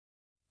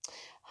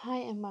Hi,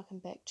 and welcome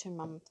back to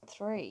Mum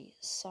 3.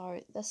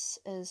 So, this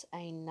is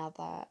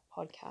another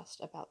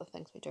podcast about the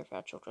things we do for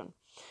our children.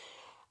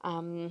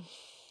 Um,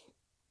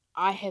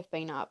 I have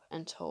been up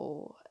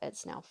until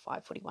it's now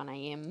 5:41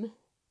 a.m.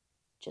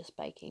 just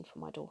baking for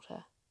my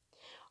daughter.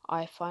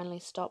 I finally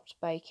stopped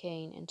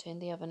baking and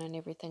turned the oven and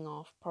everything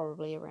off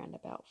probably around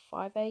about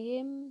 5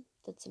 a.m.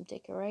 Did some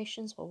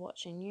decorations while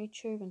watching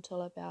YouTube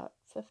until about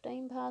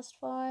 15 past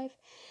 5,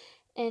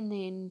 and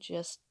then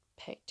just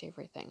packed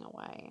everything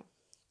away.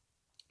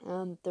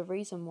 The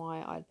reason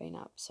why I'd been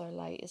up so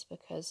late is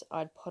because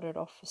I'd put it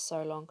off for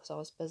so long because I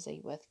was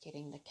busy with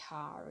getting the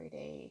car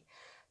ready,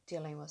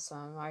 dealing with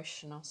some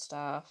emotional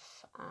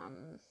stuff,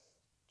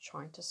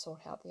 trying to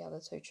sort out the other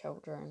two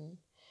children.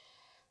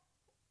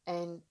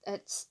 And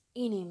it's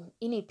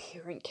any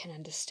parent can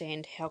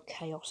understand how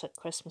chaotic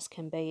Christmas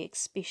can be,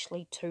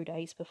 especially 2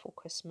 days before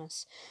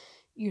Christmas.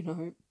 You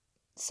know,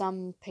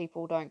 some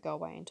people don't go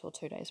away until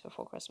 2 days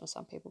before Christmas,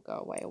 some people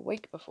go away a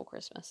week before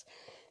Christmas.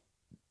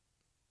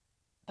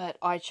 But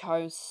I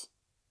chose,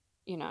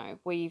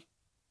 we've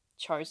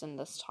chosen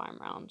this time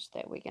round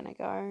that we're going to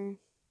go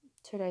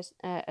 2 days,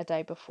 a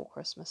day before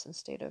Christmas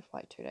instead of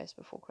like 2 days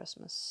before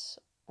Christmas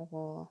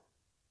or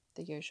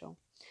the usual,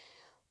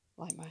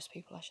 like most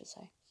people, I should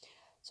say.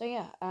 So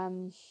yeah,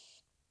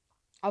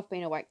 I've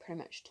been awake pretty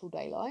much till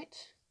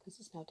daylight because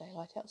it's now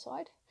daylight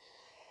outside,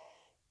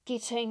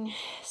 getting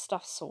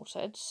stuff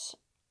sorted.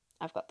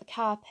 I've got the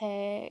car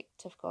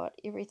packed, I've got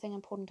everything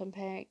important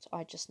unpacked.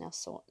 I just now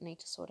need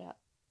to sort out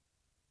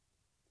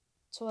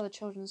two other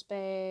children's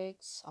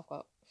bags. I've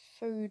got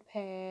food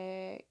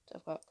packed.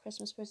 I've got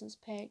Christmas presents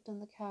packed in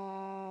the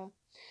car.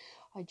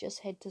 I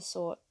just had to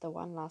sort the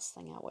one last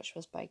thing out, which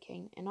was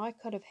baking, and I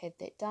could have had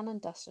that done and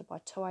dusted by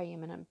 2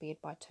 a.m. and in bed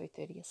by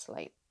 2:30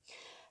 asleep.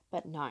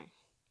 But no,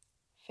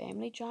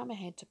 family drama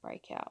had to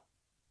break out,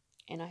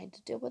 and I had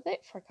to deal with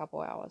that for a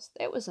couple hours.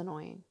 That was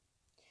annoying.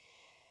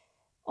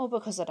 Or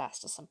because I'd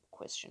asked a simple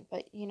question,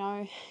 but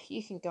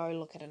you can go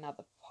look at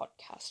another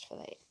podcast for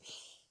that.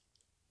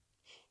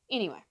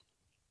 Anyway,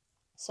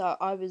 so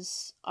I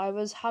was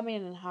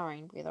humming and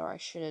hurrying whether I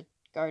should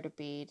go to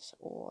bed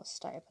or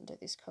stay up and do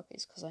these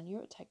cookies because I knew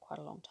it would take quite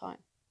a long time.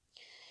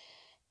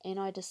 And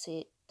I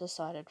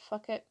decided,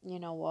 fuck it, you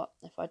know what?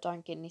 If I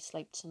don't get any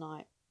sleep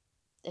tonight,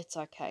 it's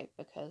okay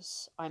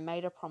because I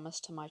made a promise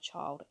to my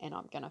child and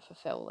I'm going to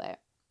fulfill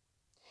that.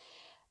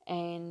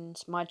 And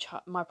my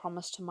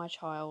promise to my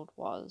child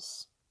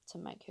was to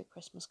make her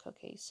Christmas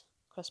cookies,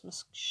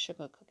 Christmas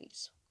sugar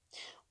cookies.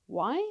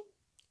 Why?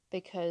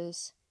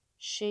 Because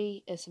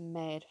she is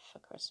mad for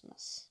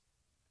Christmas.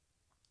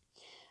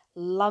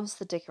 Loves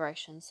the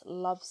decorations,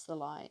 loves the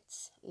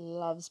lights,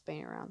 loves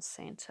being around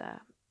Santa,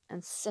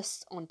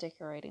 insists on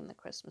decorating the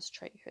Christmas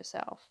tree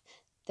herself.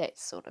 That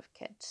sort of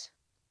kid.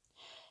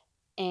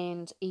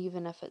 And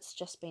even if it's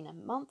just been a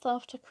month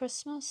after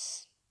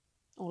Christmas,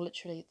 or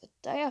literally the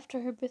day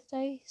after her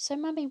birthday, so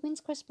Mummy,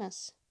 when's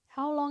Christmas?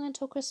 How long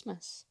until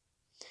Christmas?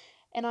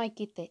 And I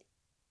get that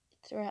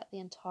throughout the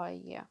entire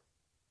year.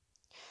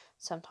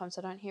 Sometimes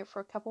I don't hear it for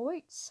a couple of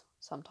weeks.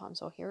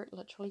 Sometimes I'll hear it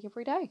literally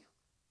every day.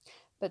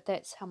 But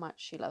that's how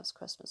much she loves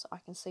Christmas. I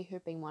can see her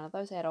being one of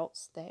those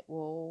adults that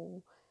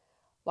will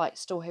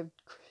still have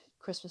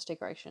Christmas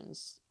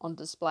decorations on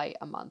display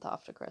a month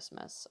after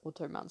Christmas or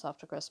 2 months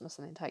after Christmas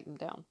and then take them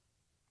down.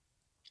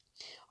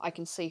 I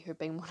can see her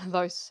being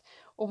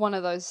one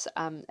of those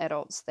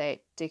adults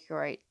that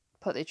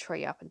put their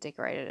tree up and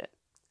decorated it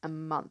a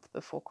month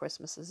before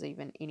Christmas is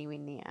even anywhere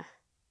near.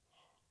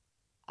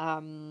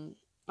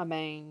 I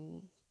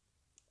mean,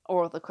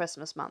 or the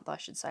Christmas month, I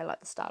should say, like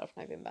the start of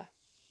November.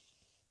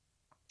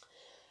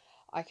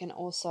 I can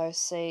also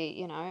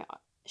see,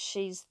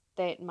 she's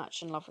that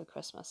much in love with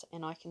Christmas,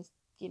 and I can,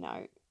 in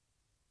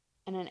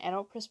an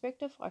adult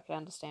perspective, I can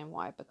understand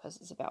why, because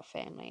it's about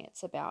family,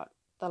 it's about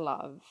the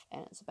love,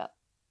 and it's about,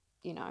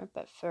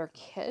 but for a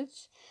kid,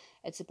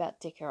 it's about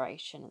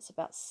decoration, it's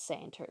about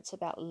Santa, it's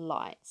about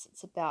lights,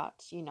 it's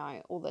about,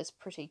 all those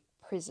pretty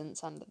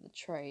presents under the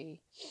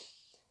tree.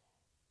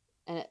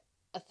 And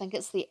I think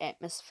it's the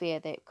atmosphere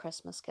that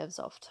Christmas gives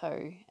off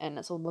too, and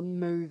it's all the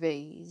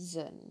movies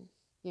and,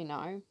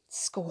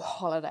 school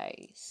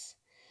holidays,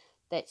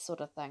 that sort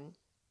of thing.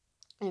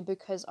 And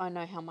because I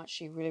know how much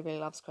she really, really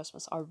loves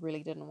Christmas, I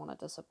really didn't want to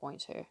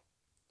disappoint her.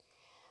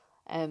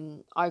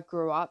 I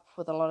grew up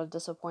with a lot of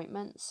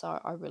disappointment,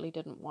 so I really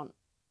didn't want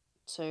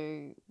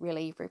to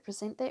really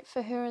represent that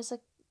for her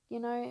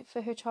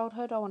for her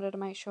childhood. I wanted to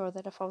make sure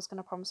that if I was going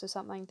to promise her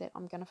something, that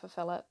I'm going to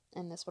fulfill it,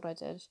 and that's what I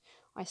did.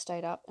 I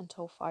stayed up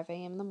until 5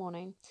 a.m. in the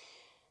morning,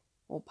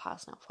 or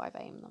past now 5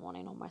 a.m. in the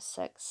morning on my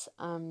 6,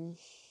 and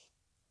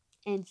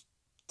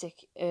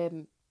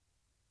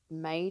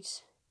made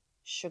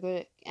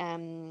sugar,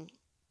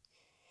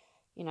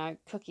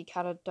 cookie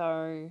cutter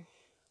dough,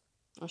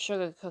 or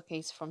sugar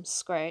cookies from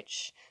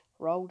scratch,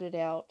 rolled it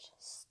out,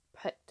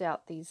 picked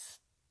out these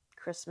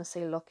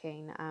Christmassy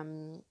looking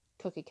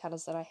cookie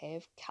cutters that I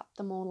have, cut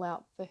them all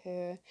out for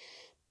her,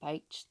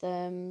 baked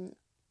them,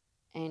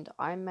 and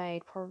I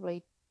made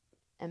probably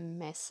a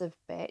massive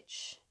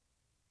batch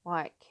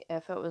Like,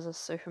 if it was a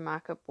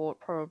supermarket, bought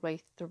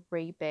probably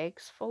 3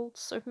 bags full,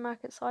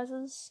 supermarket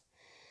sizes.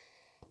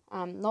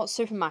 Not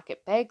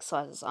supermarket bag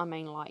sizes, I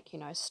mean, like,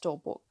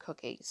 store-bought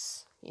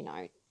cookies,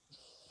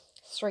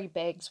 3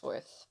 bags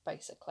worth,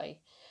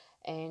 basically.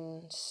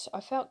 And I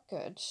felt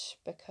good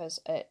because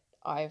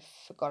I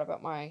forgot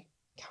about my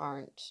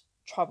current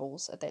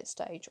troubles at that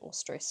stage, or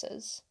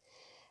stresses.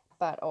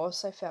 But I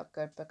also felt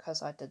good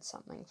because I did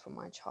something for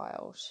my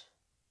child,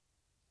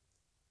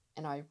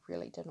 and I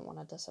really didn't want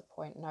to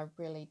disappoint, and I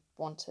really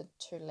wanted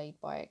to lead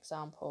by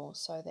example,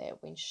 so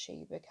that when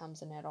she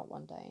becomes an adult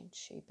one day and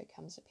she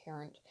becomes a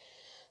parent,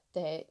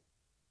 that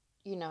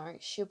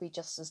she'll be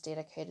just as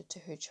dedicated to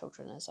her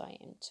children as I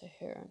am to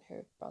her and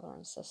her brother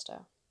and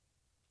sister.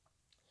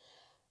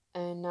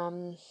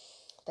 And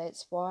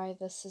that's why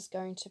this is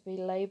going to be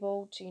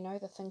labelled,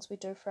 the things we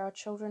do for our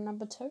children,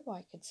 number 2,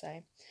 I could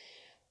say.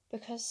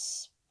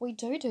 Because we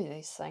do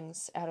these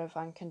things out of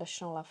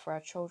unconditional love for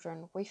our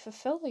children. We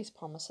fulfill these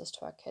promises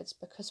to our kids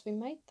because we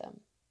made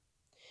them.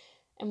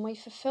 And we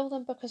fulfill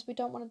them because we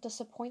don't want to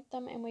disappoint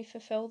them, and we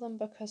fulfill them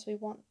because we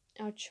want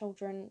our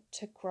children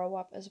to grow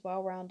up as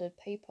well-rounded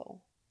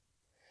people.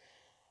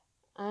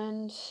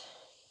 And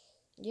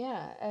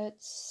yeah,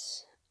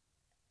 it's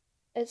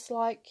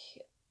like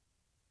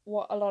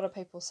what a lot of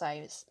people say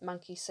is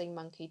monkey see,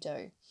 monkey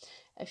do.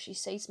 If she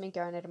sees me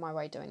going out of my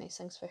way doing these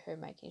things for her,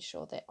 making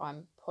sure that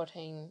I'm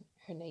putting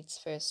her needs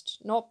first,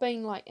 not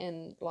being like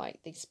in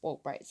like the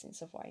spoiled brat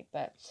sense of way,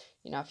 but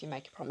if you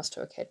make a promise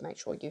to a kid, make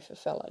sure you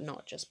fulfill it,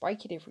 not just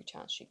break it every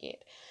chance you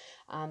get.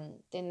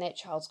 Then that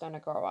child's going to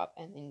grow up,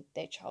 and then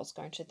that child's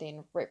going to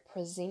then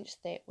represent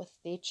that with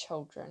their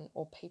children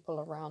or people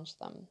around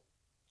them.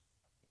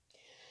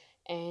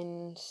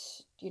 And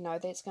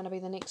that's going to be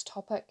the next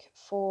topic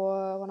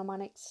for one of my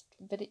next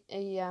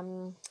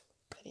videos.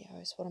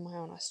 What am I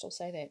on? I still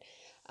say that.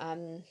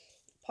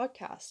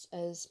 Podcast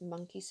is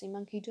monkey see,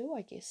 monkey do,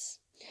 I guess.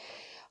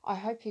 I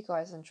hope you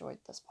guys enjoyed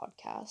this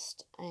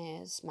podcast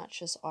as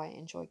much as I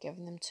enjoy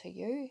giving them to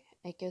you.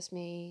 It gives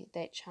me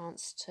that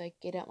chance to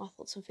get out my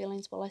thoughts and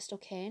feelings while I still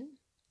can.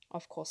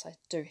 Of course, I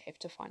do have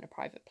to find a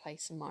private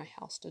place in my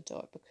house to do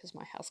it, because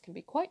my house can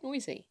be quite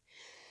noisy.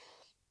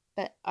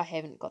 But I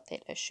haven't got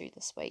that issue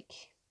this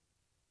week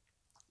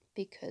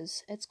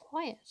because it's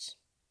quiet.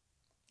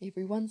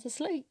 Everyone's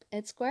asleep.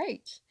 It's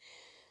great.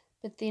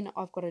 But then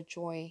I've got the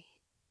joy,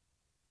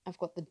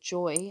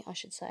 I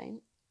should say,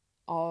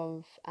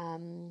 of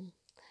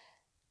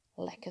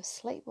lack of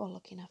sleep while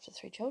looking after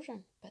 3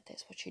 children. But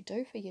that's what you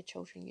do for your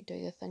children. You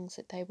do the things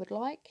that they would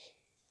like,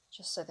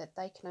 just so that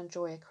they can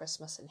enjoy a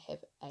Christmas and have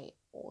a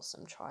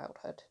awesome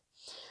childhood.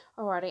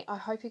 Alrighty, I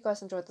hope you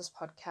guys enjoyed this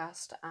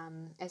podcast.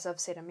 As I've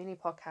said in many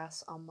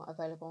podcasts, I'm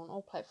available on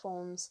all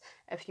platforms.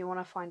 If you want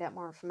to find out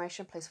more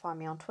information, please find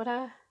me on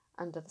Twitter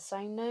under the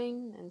same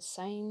name and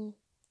same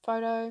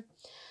photo.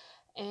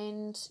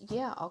 And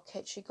yeah, I'll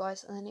catch you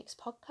guys in the next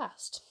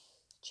podcast.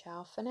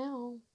 Ciao for now.